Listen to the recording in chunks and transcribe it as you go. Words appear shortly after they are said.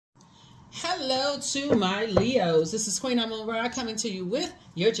Hello to my Leos. This is Queen Amun Ra coming to you with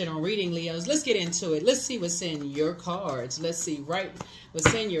your general reading, Leos. Let's get into it. Let's see what's in your cards. Let's see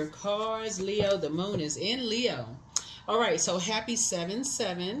what's in your cards, Leo. The moon is in Leo. All right, so happy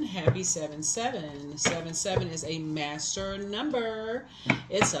 7-7. Happy 7-7. 7-7 is a master number.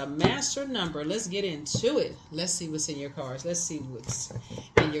 It's a master number. Let's get into it. Let's see what's in your cards. Let's see what's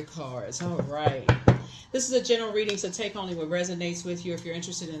in your cards. All right. This is a general reading, so take only what resonates with you. If you're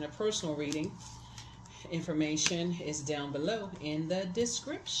interested in a personal reading, information is down below in the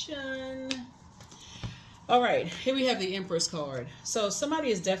description. All right, here we have the Empress card. So somebody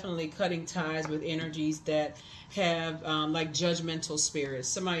is definitely cutting ties with energies that have like judgmental spirits.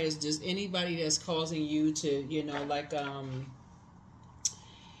 Somebody is just anybody that's causing you to, you know, like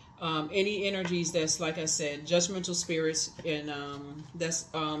any energies that's, like I said, judgmental spirits, and that's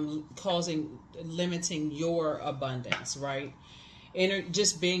limiting your abundance, right?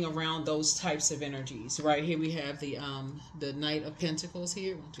 Just being around those types of energies, right? Here we have the Knight of Pentacles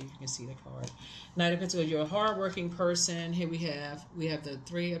here. You can see the card. Knight of Pentacles, you're a hardworking person. Here we have the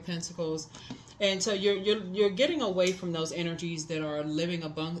Three of Pentacles. And so you're getting away from those energies that are living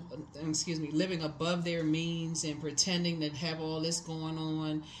above their means and pretending to have all this going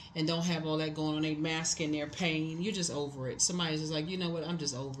on and don't have all that going on. They masking their pain. You're just over it. Somebody's just like, you know what? I'm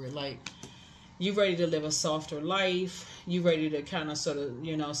just over it. Like, you ready to live a softer life. You ready to kind of sort of,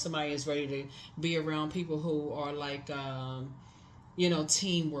 you know, somebody is ready to be around people who are like, you know,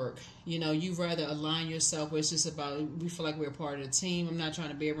 teamwork. You know, you rather align yourself where it's just about, we feel like we're a part of the team. I'm not trying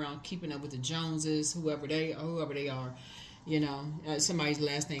to be around keeping up with the Joneses, whoever they are. You know, somebody's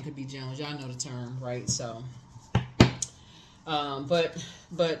last name could be Jones. Y'all know the term, right? So,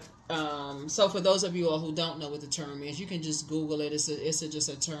 so for those of you all who don't know what the term is, you can just Google it. It's just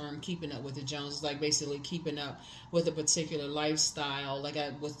a term, keeping up with the Joneses. It's like basically keeping up with a particular lifestyle. Like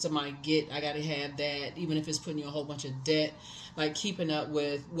what somebody get, I got to have that, even if it's putting you a whole bunch of debt. Like keeping up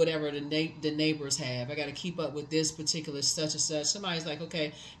with whatever the neighbors have. I got to keep up with this particular such and such. Somebody's like,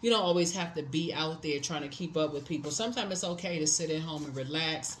 okay, you don't always have to be out there trying to keep up with people. Sometimes it's okay to sit at home and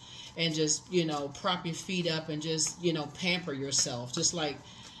relax and just, you know, prop your feet up and just, you know, pamper yourself. Just like,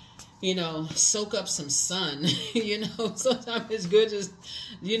 you know, soak up some sun. You know, sometimes it's good just,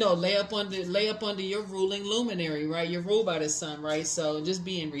 you know, lay up under your ruling luminary, right? You're ruled by the sun, right? So just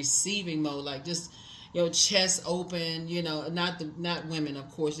be in receiving mode, like just your chest open, you know, not women, of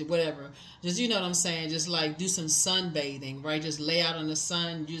course, whatever. Just, you know what I'm saying? Just like do some sunbathing, right? Just lay out in the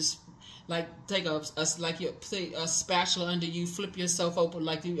sun, just like take a spatula under you, flip yourself open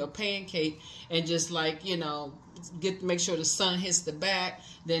like a pancake, and just like, you know, make sure the sun hits the back,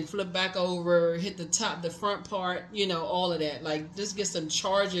 then flip back over, hit the front part, you know, all of that. Like just get some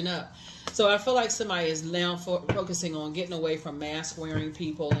charging up. So I feel like somebody is now focusing on getting away from mask wearing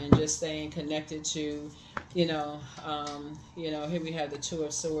people and just staying connected to, you know, here we have the Two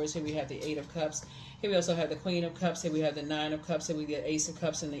of Swords, here we have the Eight of Cups, here we also have the Queen of Cups, here we have the Nine of Cups, here we get Ace of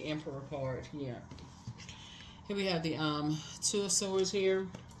Cups and the Emperor card here. Here we have the Two of Swords here.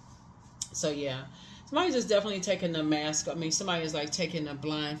 So yeah. Somebody's just definitely taking the mask. I mean, somebody is like taking the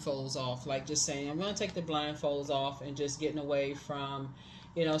blindfolds off, like just saying, I'm going to take the blindfolds off and just getting away from,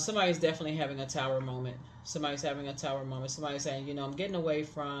 you know, somebody's definitely having a tower moment. Somebody's having a tower moment. Somebody's saying, you know, I'm getting away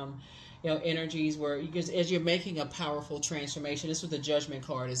from, you know, energies where as you're making a powerful transformation. This is what the Judgment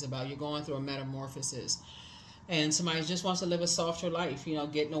card is about. You're going through a metamorphosis. And somebody just wants to live a softer life, you know,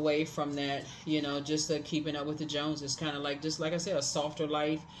 getting away from that, you know, just keeping up with the Joneses. Kind of like, just like I said, a softer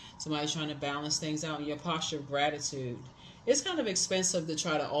life. Somebody's trying to balance things out in your posture of gratitude. It's kind of expensive to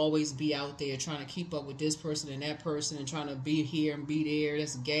try to always be out there trying to keep up with this person and that person and trying to be here and be there.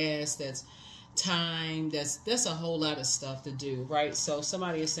 That's gas, that's time, that's a whole lot of stuff to do, right? So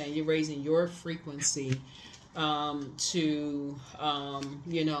somebody is saying you're raising your frequency to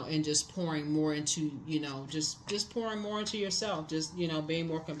you know, and just pouring more into, you know, just pouring more into yourself, just, you know, being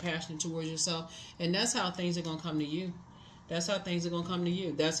more compassionate towards yourself. And that's how things are going to come to you. That's how things are going to come to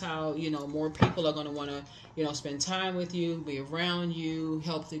you. That's how, you know, more people are going to want to, you know, spend time with you, be around you,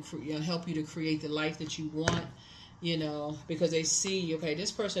 help you to create the life that you want, you know, because they see, okay,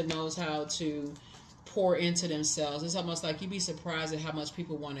 this person knows how to pour into themselves. It's almost like you'd be surprised at how much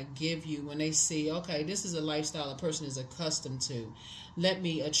people want to give you when they see, okay, this is a lifestyle a person is accustomed to. Let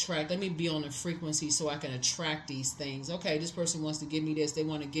me be on a frequency so I can attract these things. Okay, this person wants to give me this. They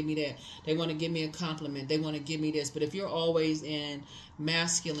want to give me that. They want to give me a compliment. They want to give me this. But if you're always in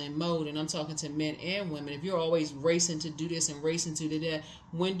masculine mode, and I'm talking to men and women, if you're always racing to do this and racing to do that,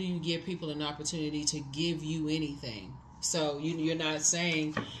 when do you give people an opportunity to give you anything? So you're not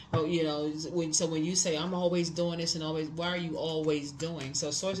saying, oh, when you say I'm always doing this and always, why are you always doing?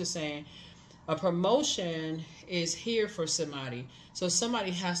 So Source is saying a promotion is here for somebody. So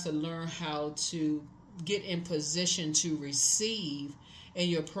somebody has to learn how to get in position to receive in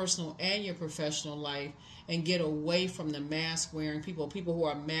your personal and your professional life, and get away from the mask wearing people who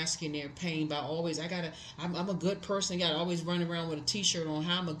are masking their pain by always, I'm a good person. You gotta always run around with a t-shirt on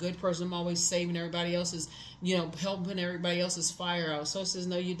how I'm a good person. I'm always saving everybody else's, helping everybody else's fire out. So it says,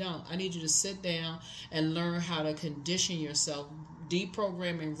 no, you don't. I need you to sit down and learn how to condition yourself,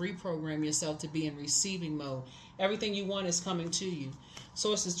 deprogram and reprogram yourself to be in receiving mode. Everything you want is coming to you.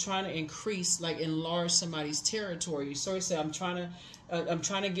 Source is trying to increase, like enlarge somebody's territory. Source said, I'm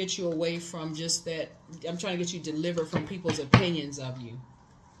trying to get you away from just that. I'm trying to get you delivered from people's opinions of you.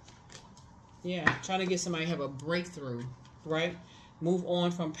 Yeah, trying to get somebody to have a breakthrough, right? Move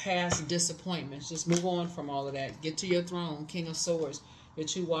on from past disappointments. Just move on from all of that. Get to your throne, King of Swords. You're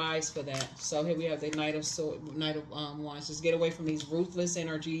too wise for that. So here we have the Knight of Wands. Just get away from these ruthless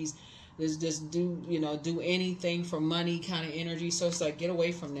energies. Just do anything for money kind of energy. So it's like, get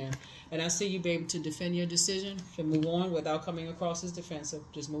away from them. And I see you be able to defend your decision. You can move on without coming across as defensive.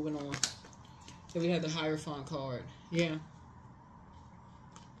 Just moving on. Here we have the Hierophant card. Yeah.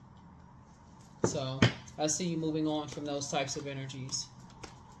 So I see you moving on from those types of energies.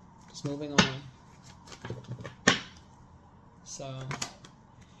 Just moving on. So,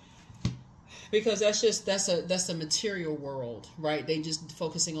 because that's a material world, right? They just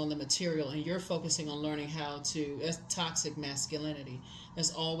focusing on the material, and you're focusing on learning how to. That's toxic masculinity.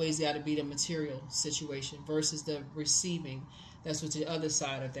 That's always got to be the material situation versus the receiving. That's what's the other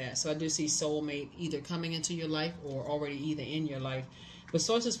side of that. So I do see soulmate either coming into your life or already either in your life. But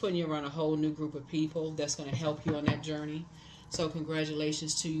Source is putting you around a whole new group of people that's going to help you on that journey. So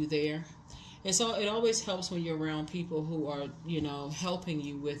congratulations to you there. And so it always helps when you're around people who are, helping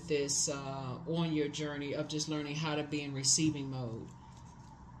you with this on your journey of just learning how to be in receiving mode.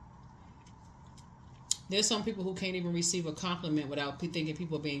 There's some people who can't even receive a compliment without thinking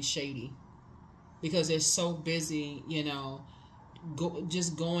people are being shady, because they're so busy,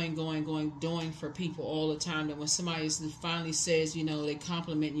 just going, doing for people all the time, that when somebody finally says, they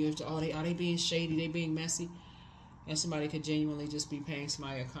compliment you, are they being shady, they being messy, and somebody could genuinely just be paying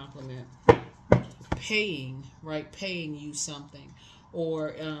somebody a compliment. Paying you something,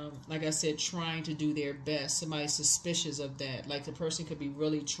 or like I said, trying to do their best. Somebody's suspicious of that. Like the person could be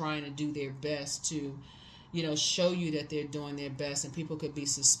really trying to do their best to, show you that they're doing their best, and people could be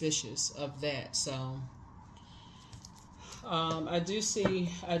suspicious of that. So I do see,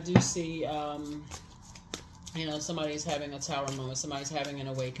 somebody's having a tower moment. Somebody's having an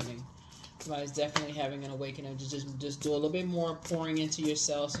awakening. Somebody's definitely having an awakening. Just do a little bit more pouring into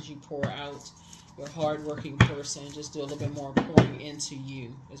yourself as you pour out. You're a hardworking person. Just do a little bit more pouring into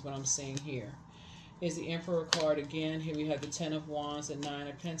you is what I'm seeing here. Here's the Emperor card again. Here we have the Ten of Wands and Nine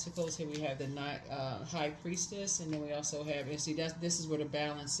of Pentacles. Here we have the High Priestess, and then we also have. And see, this is where the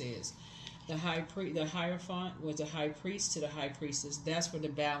balance is. The Hierophant was the High Priest to the High Priestess. That's where the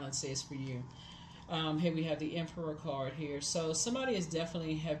balance is for you. Here we have the Emperor card here. So somebody has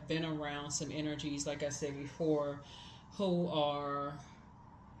definitely have been around some energies, like I said before, who are,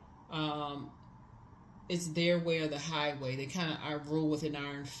 it's their way or the highway. They kind of rule with an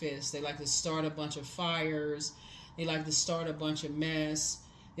iron fist. They like to start a bunch of fires. They like to start a bunch of mess.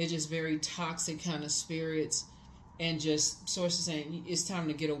 They're just very toxic kind of spirits. And just sources saying it's time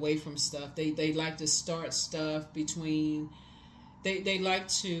to get away from stuff. They like to start stuff between. They like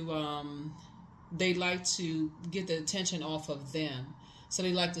to get the attention off of them. So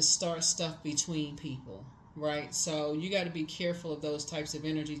they like to start stuff between people, right? So you got to be careful of those types of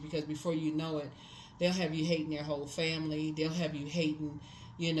energies, because before you know it, they'll have you hating their whole family. They'll have you hating,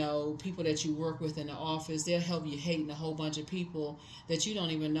 people that you work with in the office. They'll have you hating a whole bunch of people that you don't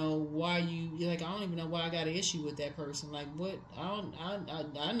even know why you're like, I don't even know why I got an issue with that person. Like, what? I don't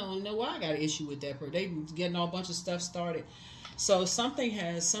even know why I got an issue with that person. They getting all a bunch of stuff started. So something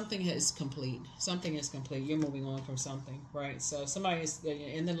is complete. Something is complete. You're moving on from something, right? So somebody is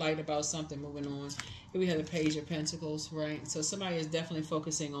in the light about something, moving on. Here we have the Page of Pentacles, right? So somebody is definitely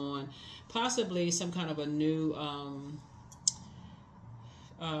focusing on possibly some kind of a new,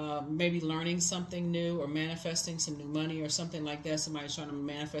 maybe learning something new or manifesting some new money or something like that. Somebody's trying to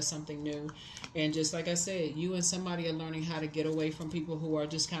manifest something new. And just like I said, you and somebody are learning how to get away from people who are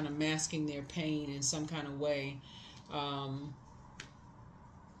just kind of masking their pain in some kind of way.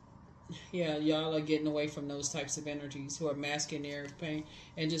 Yeah, y'all are getting away from those types of energies who are masking their pain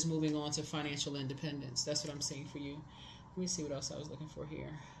and just moving on to financial independence. That's what I'm seeing for you. Let me see what else I was looking for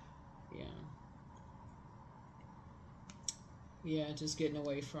here. Yeah. Yeah, just getting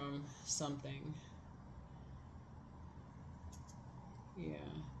away from something. Yeah.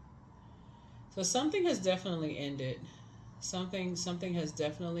 So something has definitely ended. Something has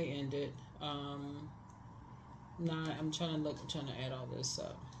definitely ended. I'm trying to look. I'm trying to add all this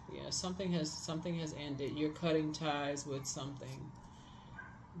up. Yeah, something has ended. You're cutting ties with something.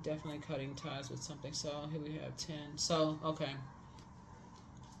 Definitely cutting ties with something. So here we have 10. So okay.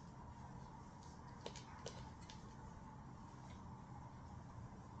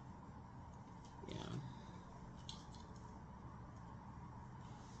 Yeah.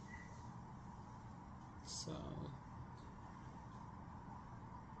 So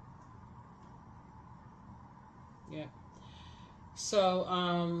yeah.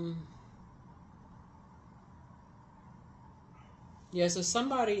 So yeah, so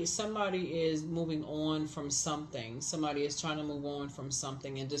somebody is moving on from something. Somebody is trying to move on from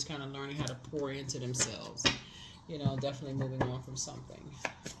something and just kind of learning how to pour into themselves. You know, definitely moving on from something.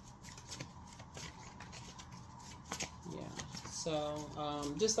 Yeah. So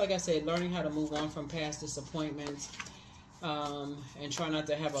just like I said, learning how to move on from past disappointments, and try not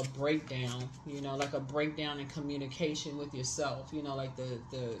to have a breakdown. You know, like a breakdown in communication with yourself. You know, like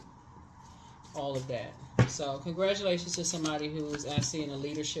the all of that. So congratulations to somebody who's actually in a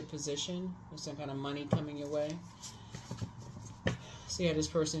leadership position with some kind of money coming your way. See how this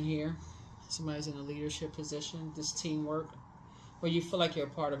person here, somebody's in a leadership position, this teamwork, where you feel like you're a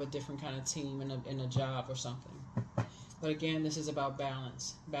part of a different kind of team in a job or something. But again, this is about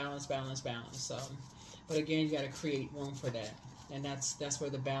balance. So, but again, you got to create room for that. And that's where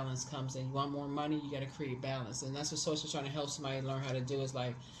the balance comes in. You want more money, you got to create balance. And that's what Source is trying to help somebody learn how to do, is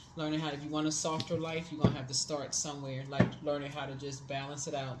like learning how, if you want a softer life, you're going to have to start somewhere. Like learning how to just balance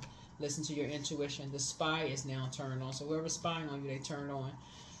it out. Listen to your intuition. The spy is now turned on. So whoever's spying on you, they turn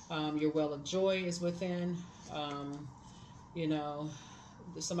on. Your well of joy is within. You know,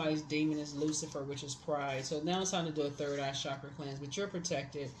 somebody's demon is Lucifer, which is pride. So now it's time to do a third eye chakra cleanse. But you're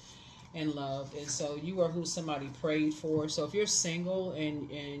protected and loved, and so you are who somebody prayed for. So if you're single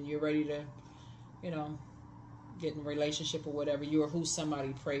and you're ready to, you know, get in a relationship or whatever, you are who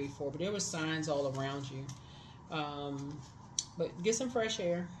somebody prayed for. But there were signs all around you. But get some fresh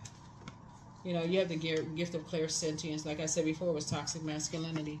air. You know, you have the gift of clairsentience. Like I said before, it was toxic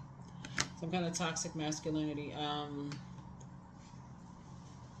masculinity, some kind of toxic masculinity.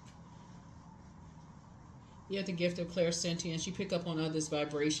 You have the gift of clairsentience. You pick up on others'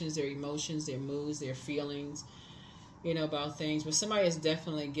 vibrations, their emotions, their moods, their feelings, you know, about things. But somebody is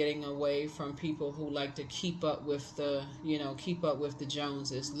definitely getting away from people who like to keep up with the, you know, keep up with the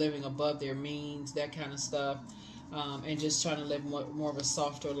Joneses, living above their means, that kind of stuff, and just trying to live more of a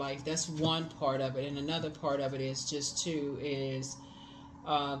softer life. That's one part of it. And another part of it is just, too, is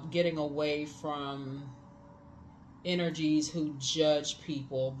getting away from energies who judge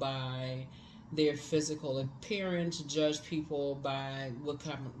people by their physical appearance, judge people by what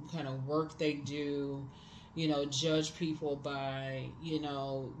kind of work they do, you know, judge people by, you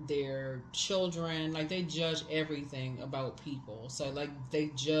know, their children. Like, they judge everything about people. So, like,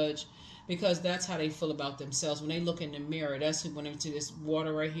 they judge because that's how they feel about themselves. When they look in the mirror, that's when they see this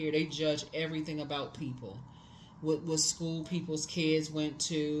water right here, they judge everything about people. What school people's kids went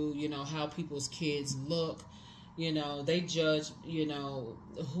to, you know, how people's kids look. You know, they judge, you know,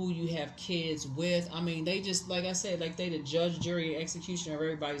 who you have kids with. I mean, they just, like I said, like they the judge, jury, and executioner of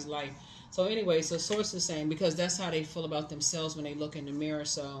everybody's life. So anyway, so Source is saying, because that's how they feel about themselves when they look in the mirror.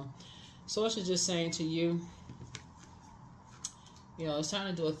 So Source is just saying to you, you know, it's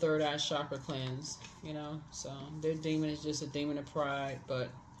time to do a third eye chakra cleanse, you know. So their demon is just a demon of pride. But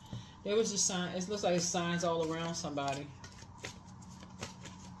there was a sign, it looks like signs all around somebody.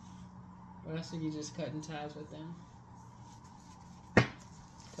 Or else you just cutting ties with them.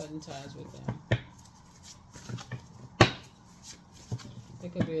 Cutting ties with them. There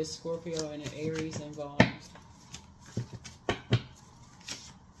could be a Scorpio and an Aries involved.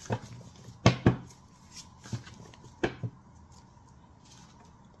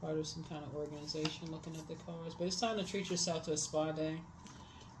 Part of some kind of organization, looking at the cards. But it's time to treat yourself to a spa day.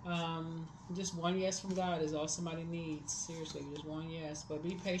 Just one yes from God is all somebody needs. Seriously, just one yes. But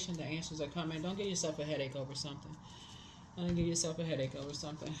be patient. The answers are coming. Don't give yourself a headache over something. Don't give yourself a headache over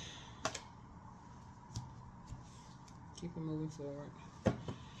something. Keep it moving forward.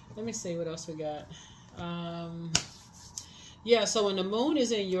 Let me see what else we got. Yeah, so when the moon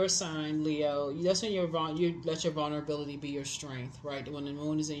is in your sign, Leo, that's when you let your vulnerability be your strength, right? When the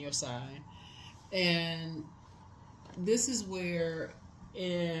moon is in your sign. And this is where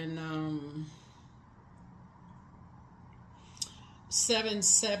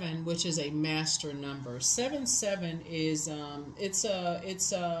 7-7, which is a master number. 7-7 is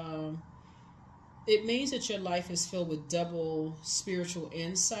it means that your life is filled with double spiritual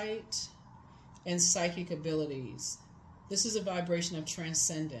insight and psychic abilities. This is a vibration of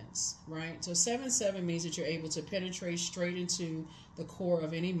transcendence, right? So 7-7 means that you're able to penetrate straight into the core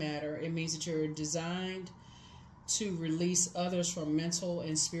of any matter. It means that you're designed to release others from mental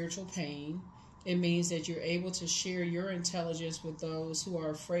and spiritual pain. It means that you're able to share your intelligence with those who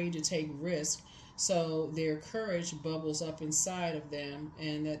are afraid to take risks, so their courage bubbles up inside of them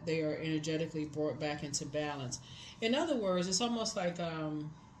and that they are energetically brought back into balance. In other words, it's almost like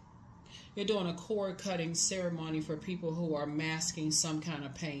you're doing a cord cutting ceremony for people who are masking some kind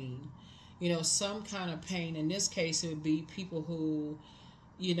of pain. You know, some kind of pain. In this case, it would be people who,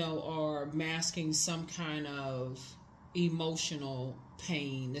 you know, are masking some kind of emotional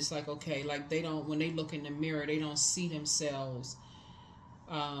pain. It's like, okay, like they don't, when they look in the mirror, they don't see themselves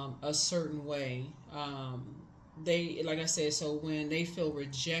a certain way. They, like I said, so when they feel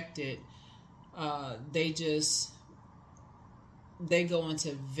rejected, they go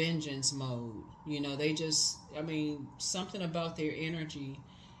into vengeance mode. You know, they just, I mean, something about their energy,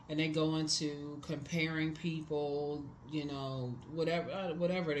 and they go into comparing people, you know,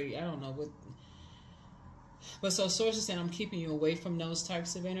 whatever they, I don't know what. But so sources saying, I'm keeping you away from those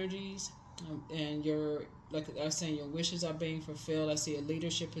types of energies, and you're, like I was saying, your wishes are being fulfilled. I see a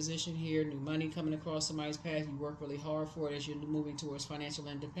leadership position here, new money coming across somebody's path. You work really hard for it as you're moving towards financial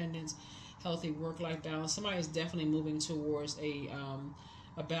independence, healthy work-life balance. Somebody is definitely moving towards a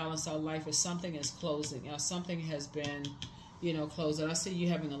balanced out life, or something is closing. Something has been, you know, closed. I see you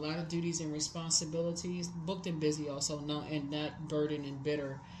having a lot of duties and responsibilities, booked and busy also, and not burdened and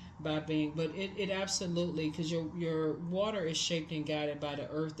bitter by being, but it absolutely, because your water is shaped and guided by the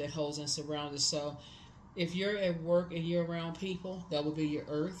earth that holds and surrounds us. So if you're at work and you're around people, that will be your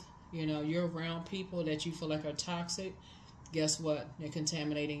earth. You know, you're around people that you feel like are toxic. Guess what? They're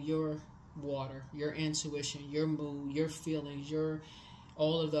contaminating your water, your intuition, your mood, your feelings, your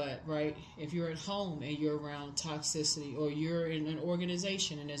all of that, right? If you're at home and you're around toxicity, or you're in an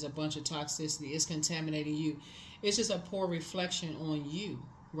organization and there's a bunch of toxicity, it's contaminating you. It's just a poor reflection on you,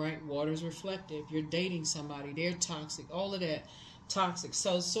 right? Water is reflective. You're dating somebody, they're toxic, all of that toxic.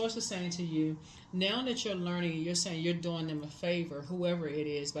 So source is saying to you, now that you're learning, you're saying you're doing them a favor, whoever it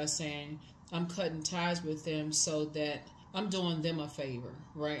is, by saying, I'm cutting ties with them so that I'm doing them a favor,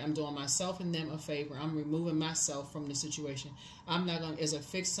 right? I'm doing myself and them a favor. I'm removing myself from the situation. I'm not going to, as a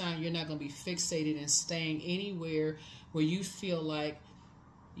fixed sign, you're not going to be fixated and staying anywhere where you feel like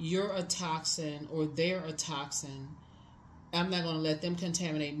you're a toxin or they're a toxin. I'm not going to let them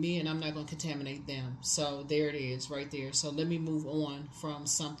contaminate me, and I'm not going to contaminate them. So there it is, right there. So let me move on from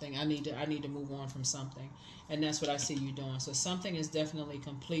something. I need to move on from something, and that's what I see you doing. So something is definitely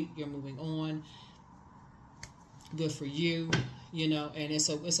complete. You're moving on. Good for you, you know, and it's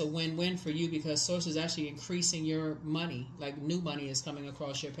a win-win for you, because source is actually increasing your money. Like new money is coming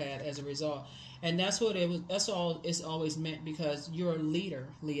across your path as a result, and that's what it was. That's all it's always meant, because you're a leader,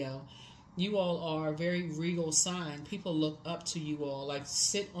 Leo. You all are a very regal sign. People look up to you all, like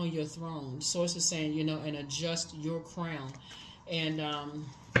sit on your throne. Source is saying, you know, and adjust your crown, and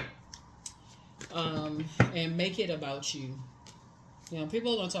make it about you. You know,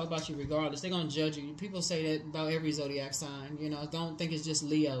 people are going to talk about you regardless. They're going to judge you. People say that about every zodiac sign. You know, don't think it's just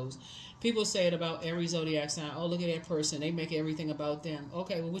Leos. People say it about every zodiac sign. Oh, look at that person. They make everything about them.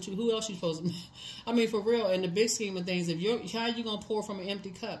 Okay, well, who else you supposed to? I mean, for real, in the big scheme of things, how are you going to pour from an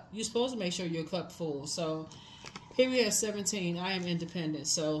empty cup? You're supposed to make sure your cup full. So here we have 17. I am independent.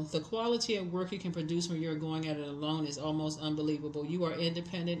 So the quality of work you can produce when you're going at it alone is almost unbelievable. You are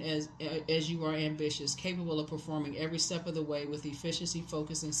independent as you are ambitious, capable of performing every step of the way with efficiency,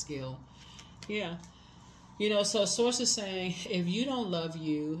 focus, and skill. Yeah. You know, so source is saying, if you don't love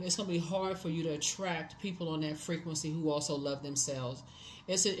you, it's going to be hard for you to attract people on that frequency who also love themselves.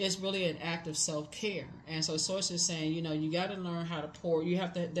 It's really an act of self-care. And so source is saying, you know, you got to learn how to pour. You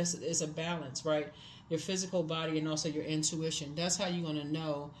have to, it's a balance, right? Your physical body and also your intuition. That's how you're going to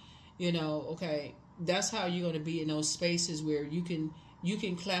know, you know, okay, that's how you're going to be in those spaces where you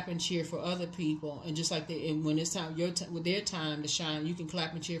can clap and cheer for other people, and just like and when it's time, with their time to shine, you can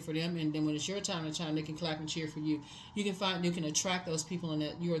clap and cheer for them, and then when it's your time to shine, they can clap and cheer for you. You can attract those people, and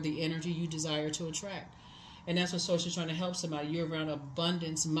that you are the energy you desire to attract. And that's what Source is trying to help somebody. You're around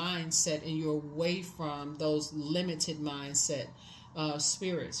abundance mindset, and you're away from those limited mindset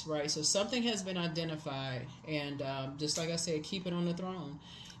spirits, right? So something has been identified, and just like I said, keep it on the throne.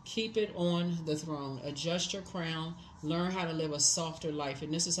 Keep it on the throne. Adjust your crown. Learn how to live a softer life.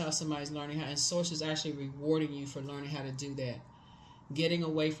 And this is how somebody's learning how. And Source is actually rewarding you for learning how to do that. getting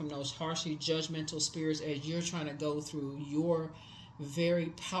away from those harshly judgmental spirits as you're trying to go through your very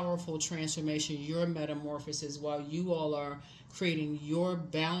powerful transformation, your metamorphosis, while you all are creating your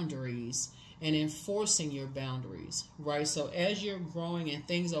boundaries and enforcing your boundaries, right? So as you're growing and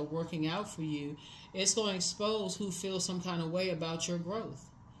things are working out for you, it's going to expose who feels some kind of way about your growth.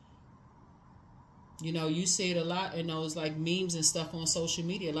 You know, you see it a lot in those like memes and stuff on social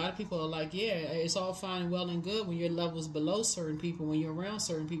media. A lot of people are like, yeah, it's all fine and well and good when your level's below certain people, when you're around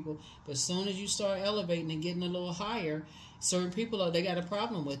certain people. But as soon as you start elevating and getting a little higher, certain people, they got a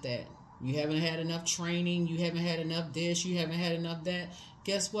problem with that. You haven't had enough training. You haven't had enough this. You haven't had enough that.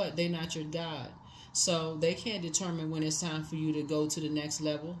 Guess what? They're not your God. So they can't determine when it's time for you to go to the next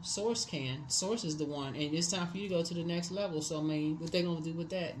level. Source can. Source is the one. And it's time for you to go to the next level. So, I mean, what they're going to do with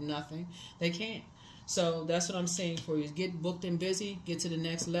that? Nothing. They can't. So that's what I'm saying for you. Get booked and busy. Get to the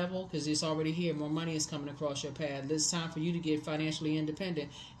next level because it's already here. More money is coming across your path. It's time for you to get financially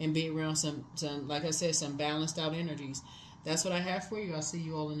independent and be around some like I said, some balanced out energies. That's what I have for you. I'll see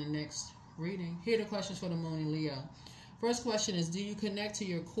you all in the next reading. Here are the questions for the Moon in Leo. First question is, do you connect to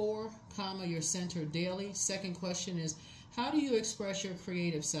your core, your center daily? Second question is, how do you express your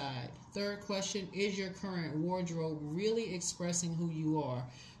creative side? Third question, is your current wardrobe really expressing who you are?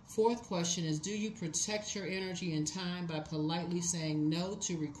 Fourth question is, do you protect your energy and time by politely saying no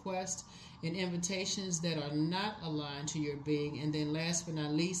to requests and invitations that are not aligned to your being? And then last but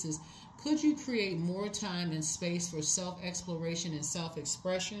not least is, could you create more time and space for self-exploration and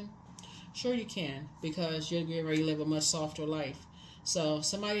self-expression? Sure you can, because you're getting ready to live a much softer life. So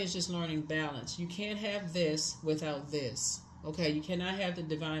somebody is just learning balance. You can't have this without this. Okay, you cannot have the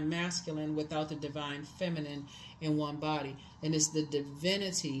divine masculine without the divine feminine in one body. And it's the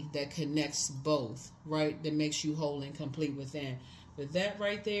divinity that connects both, right? That makes you whole and complete within. But that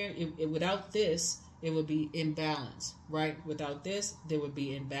right there, without this, it would be imbalanced, right? Without this, there would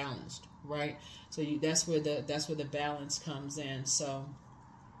be imbalanced, right? So that's where the balance comes in. So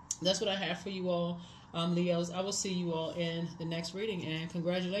that's what I have for you all, Leos. I will see you all in the next reading, and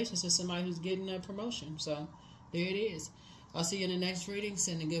congratulations to somebody who's getting a promotion. So there it is. I'll see you in the next reading.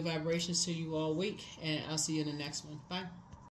 Sending good vibrations to you all week, and I'll see you in the next one. Bye.